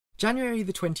January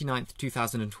the 29th,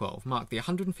 2012 marked the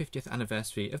 150th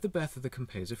anniversary of the birth of the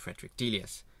composer Frederick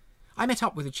Delius. I met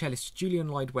up with the cellist Julian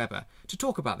Lloyd Webber to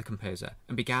talk about the composer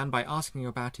and began by asking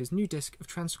about his new disc of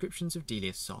transcriptions of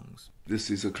Delius songs.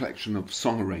 This is a collection of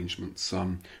song arrangements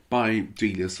by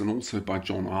Delius and also by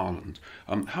John Ireland.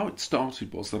 How it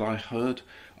started was that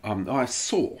I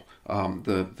saw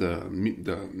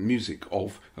the music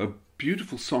of a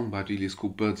beautiful song by Delius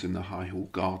called Birds in the High Hall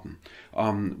Garden,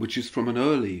 which is from an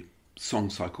early song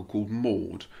cycle called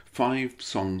Maud, 5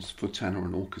 songs for tenor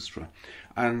and orchestra.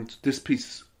 And this piece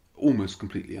is almost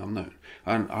completely unknown.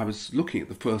 And I was looking at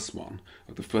the first one,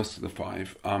 the first of the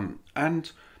 5,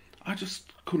 and I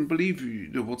just couldn't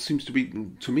believe what seems to be,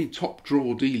 to me, top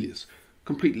drawer Delius,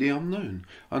 completely unknown.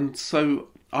 And so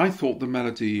I thought the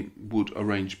melody would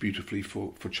arrange beautifully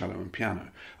for cello and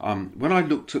piano. When I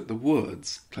looked at the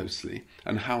words closely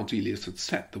and how Delius had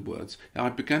set the words, I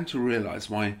began to realise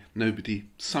why nobody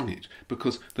sung it,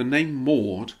 because the name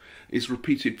Maud is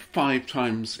repeated 5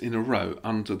 times in a row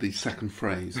under the second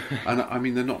phrase. And I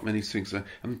mean, there are not many things there,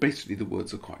 and basically the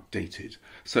words are quite dated.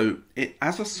 So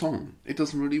as a song, it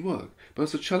doesn't really work. But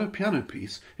as a cello-piano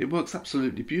piece, it works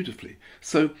absolutely beautifully.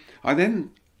 So I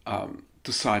then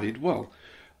decided, well,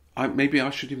 maybe I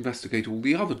should investigate all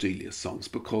the other Delius songs,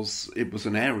 because it was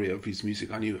an area of his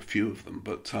music. I knew a few of them,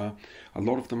 but a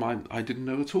lot of them I didn't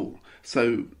know at all.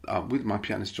 So with my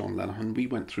pianist John Lenihan, we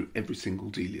went through every single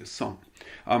Delius song.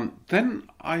 Then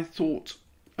I thought,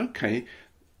 okay,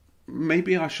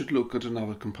 maybe I should look at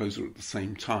another composer at the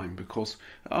same time, because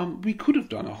we could have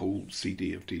done a whole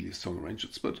CD of Delius song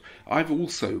arrangements, but I've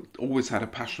also always had a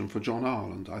passion for John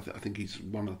Ireland. I think he's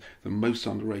one of the most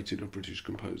underrated of British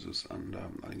composers, and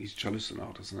I think his Cello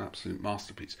Sonata is an absolute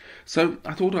masterpiece. So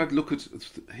I thought I'd look at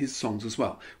his songs as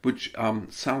well, which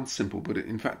sounds simple, but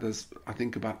in fact there's, I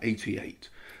think, about 88.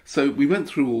 So we went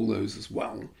through all those as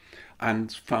well,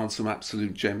 and found some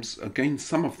absolute gems. Again,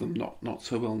 some of them not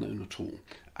so well known at all.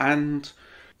 And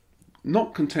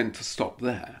not content to stop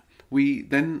there, we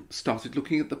then started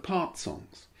looking at the part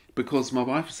songs, because my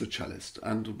wife is a cellist,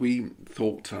 and we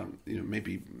thought,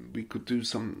 maybe we could do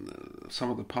some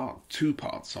of the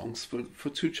 2-part songs for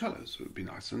 2 cellos. It would be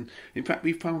nice. And in fact,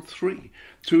 we found 3.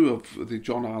 2 of the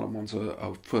John Ireland ones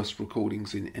are first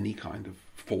recordings in any kind of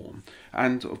form,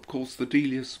 and of course the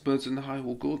Delius Birds in the High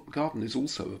Hall Garden is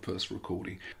also a first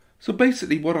recording. So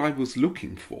basically, what I was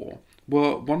looking for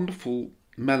were wonderful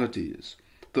melodies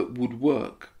that would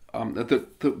work,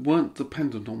 that weren't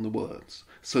dependent on the words,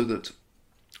 so that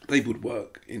they would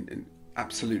work in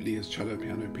absolutely as cello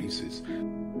piano pieces.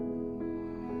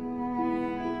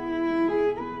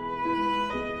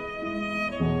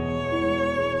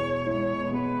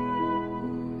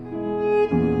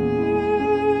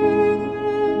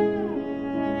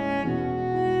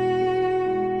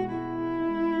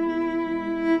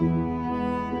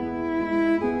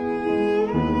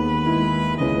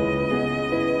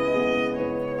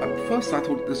 First I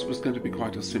thought this was going to be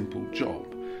quite a simple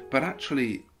job, but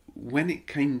actually when it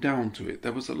came down to it,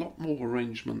 there was a lot more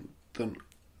arrangement than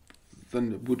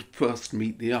would first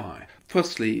meet the eye.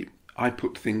 Firstly, I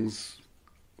put things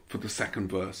for the second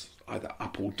verse either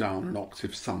up or down an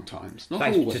octave sometimes, not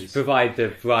always. Just provide the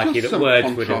variety that words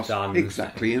contrast, would have done.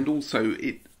 Exactly, and also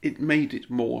it made it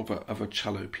more of a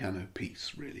cello piano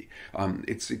piece, really.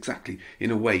 It's exactly,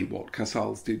 in a way, what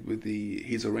Casals did with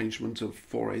his arrangement of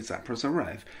Fauré Zappa's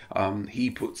Rêve. He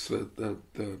puts the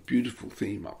beautiful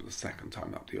theme up the second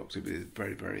time up the octave. It is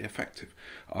very, very effective.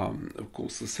 Of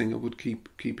course, the singer would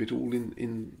keep it all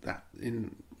in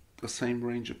the same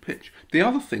range of pitch. The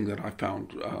other thing that I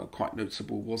found quite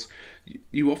noticeable was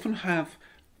you often have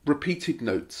repeated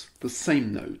notes, the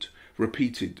same note,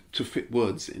 repeated to fit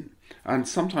words in. And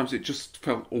sometimes it just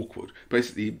felt awkward,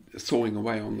 basically sawing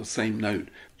away on the same note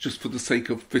just for the sake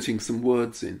of fitting some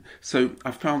words in. So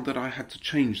I found that I had to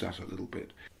change that a little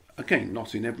bit. Again,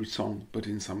 not in every song, but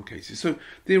in some cases. So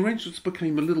the arrangements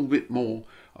became a little bit more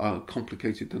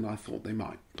complicated than I thought they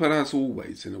might. But as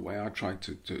always, in a way, I tried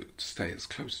to stay as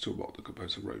close to what the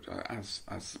composer wrote as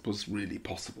was really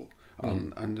possible.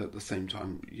 And at the same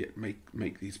time, yet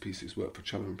make these pieces work for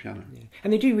cello and piano. Yeah.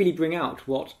 And they do really bring out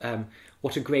what a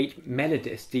great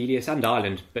melodist Delius and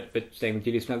Ireland, but staying with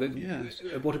Delius now, yes.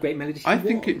 What a great melodist I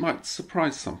think it might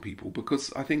surprise some people,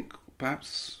 because I think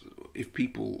perhaps if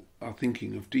people are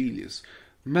thinking of Delius,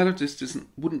 melodist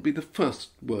wouldn't be the first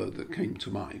word that came to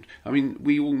mind. I mean,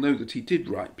 we all know that he did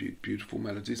write beautiful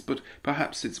melodies, but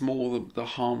perhaps it's more the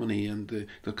harmony and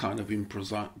the kind of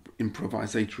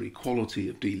improvisatory quality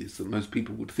of Delius that most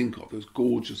people would think of, those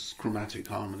gorgeous chromatic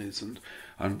harmonies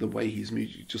and the way his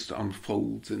music just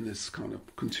unfolds in this kind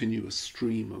of continuous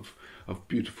stream of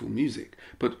beautiful music.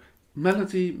 But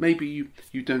melody, maybe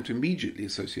you don't immediately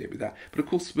associate with that. But of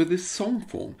course, with this song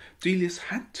form, Delius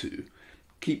had to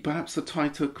keep perhaps a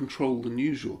tighter control than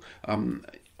usual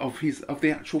of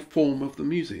the actual form of the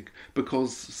music,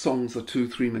 because songs are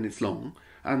 2-3 minutes long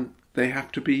and they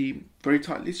have to be very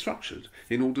tightly structured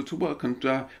in order to work. And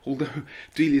although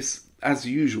Delius, as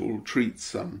usual,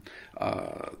 treats the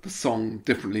song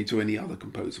differently to any other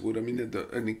composer would. I mean,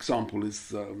 an example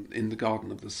is In the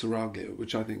Garden of the Seraglio,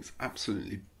 which I think is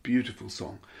absolutely beautiful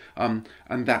song,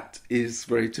 and that is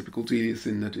very typical Delius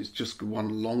in that it's just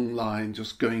one long line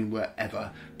just going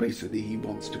wherever basically he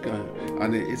wants to go,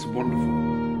 and it's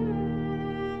wonderful.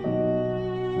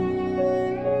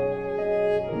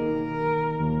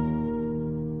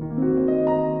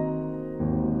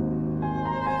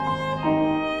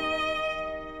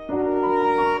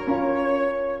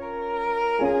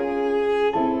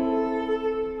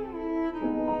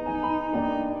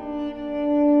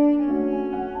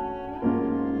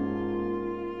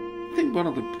 One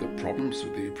of the problems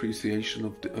with the appreciation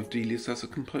of Delius as a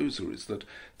composer is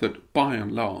that by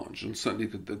and large, and certainly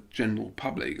the general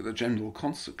public, the general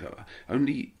concert goer,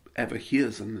 only ever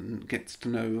hears and gets to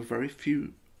know a very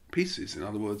few pieces. In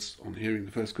other words, on hearing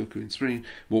The First Cuckoo in Spring,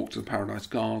 Walk to the Paradise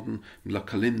Garden, La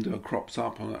Calinda crops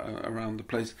up around the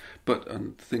place,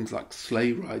 and things like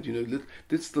Sleigh Ride,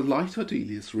 it's the lighter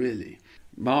Delius, really.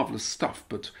 Marvellous stuff,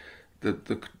 but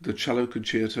the cello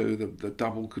concerto, the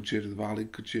double concerto, the violin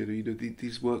concerto,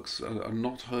 these works are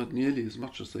not heard nearly as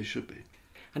much as they should be.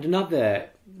 And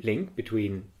another link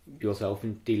between yourself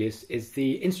and Delius is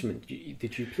the instrument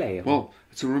that you play. Well,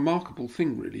 it's a remarkable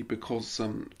thing, really, because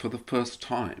for the first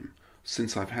time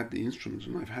since I've had the instrument,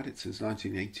 and I've had it since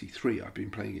 1983, I've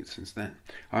been playing it since then,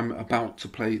 I'm about to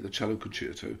play the cello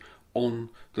concerto on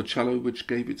the cello which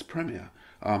gave its premiere.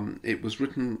 It was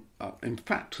written, in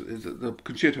fact, the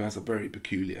concerto has a very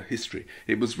peculiar history.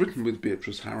 It was written with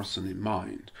Beatrice Harrison in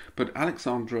mind, but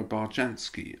Alexandra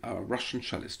Barjansky, a Russian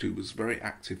cellist who was very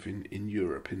active in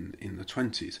Europe in the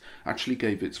 20s, actually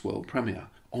gave its world premiere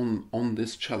on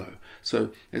this cello. So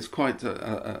it's quite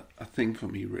a thing for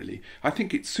me, really. I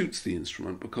think it suits the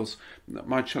instrument because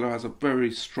my cello has a very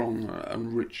strong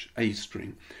and rich A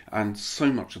string, and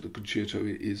so much of the concerto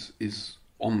is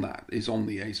on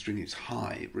the A string. It's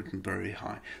high, written very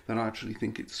high, that I actually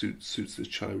think it suits this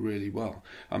cello really well.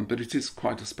 But it is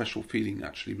quite a special feeling,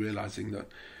 actually, realising that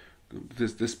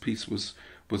this piece was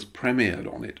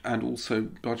premiered on it, and also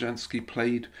Barjansky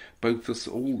played both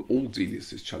all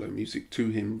Delius's cello music to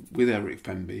him with Eric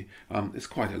Femby. It's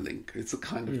quite a link. It's the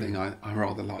kind of thing I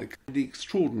rather like. The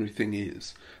extraordinary thing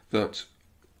is that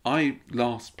I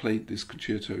last played this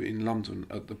concerto in London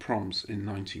at the Proms in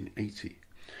 1980.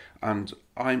 And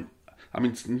I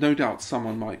mean, no doubt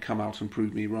someone might come out and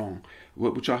prove me wrong,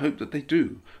 which I hope that they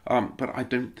do. But I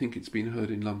don't think it's been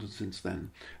heard in London since then,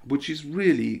 which is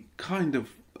really kind of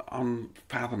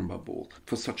unfathomable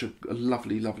for such a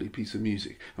lovely, lovely piece of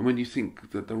music. And when you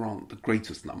think that there aren't the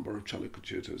greatest number of cello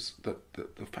concertos, that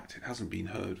the fact it hasn't been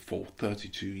heard for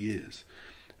 32 years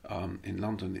in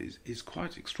London is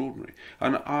quite extraordinary.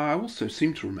 And I also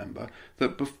seem to remember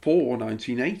that before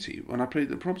 1980, when I played at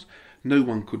the Proms, no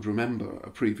one could remember a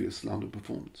previous London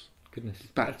performance. Goodness.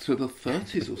 Back to the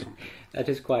 30s or something. That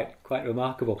is quite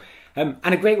remarkable. And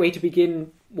a great way to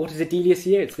begin what is a Delius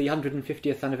year. It's the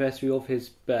 150th anniversary of his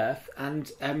birth,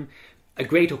 and a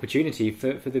great opportunity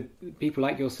for the people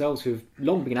like yourselves who've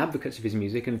long been advocates of his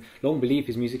music and long believe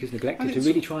his music is neglected to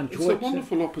really try and draw it. It's a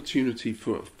wonderful opportunity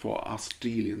for us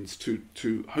Delians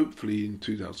to hopefully in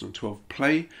 2012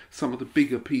 play some of the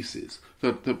bigger pieces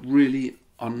that really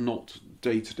are not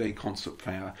day-to-day concert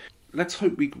fare. Let's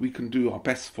hope we can do our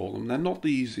best for them. They're not the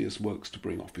easiest works to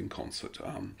bring off in concert.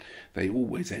 They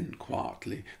always end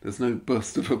quietly. There's no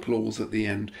burst of applause at the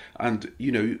end. And,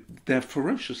 they're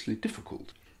ferociously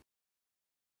difficult.